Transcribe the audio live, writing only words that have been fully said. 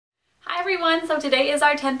everyone! So today is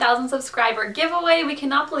our 10,000 subscriber giveaway. We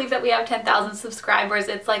cannot believe that we have 10,000 subscribers.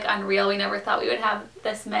 It's like unreal. We never thought we would have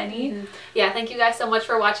this many. Yeah, thank you guys so much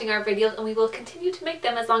for watching our videos, and we will continue to make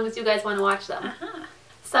them as long as you guys want to watch them.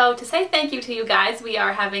 So to say thank you to you guys, we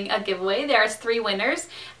are having a giveaway. There's 3 winners.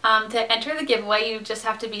 To enter the giveaway, you just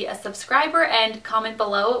have to be a subscriber and comment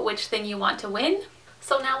below which thing you want to win.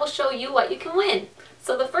 So now we'll show you what you can win.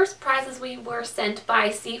 So the first prizes we were sent by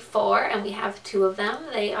C4, and we have 2 of them.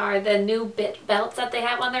 They are the new bit belts that they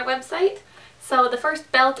have on their website. So the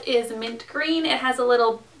first belt is mint green. It has a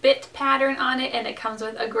little bit pattern on it and it comes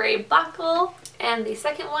with a gray buckle. And the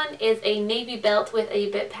second one is a navy belt with a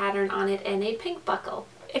bit pattern on it and a pink buckle.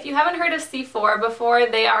 If you haven't heard of C4 before,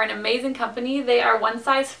 they are an amazing company. They are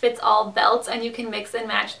one-size-fits-all belts, and you can mix and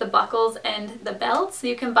match the buckles and the belts. So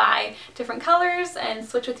you can buy different colors and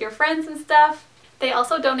switch with your friends and stuff. They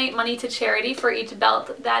also donate money to charity for each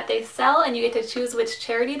belt that they sell, and you get to choose which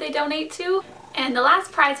charity they donate to. And the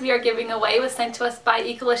last prize we are giving away was sent to us by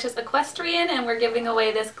Ecolicious Equestrian, and we're giving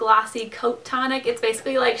away this glossy coat tonic. It's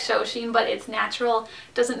basically like show sheen, but it's natural.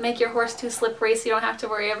 Doesn't make your horse too slippery, so you don't have to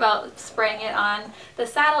worry about spraying it on the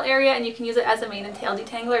saddle area, and you can use it as a mane and tail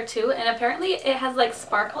detangler too. And apparently it has like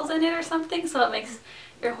sparkles in it or something, so it makes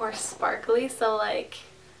your horse sparkly. So like,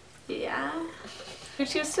 yeah. If you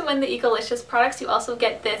choose to win the Ecolicious products, you also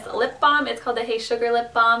get this lip balm. It's called the Hey Sugar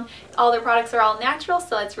Lip Balm. All their products are all natural,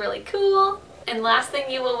 so it's really cool. And last thing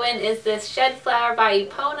you will win is this Shed Flower by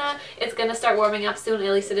Epona. It's going to start warming up soon,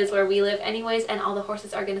 at least it is where we live anyways, and all the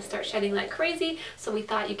horses are going to start shedding like crazy, so we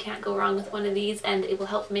thought you can't go wrong with one of these, and it will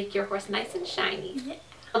help make your horse nice and shiny. Yeah.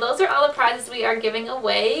 Well, those are all the prizes we are giving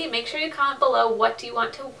away. Make sure you comment below what do you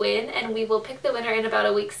want to win, and we will pick the winner in about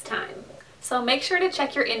a week's time. So make sure to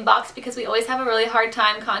check your inbox because we always have a really hard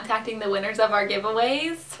time contacting the winners of our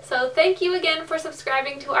giveaways. So thank you again for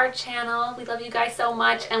subscribing to our channel. We love you guys so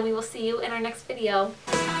much, and we will see you in our next video.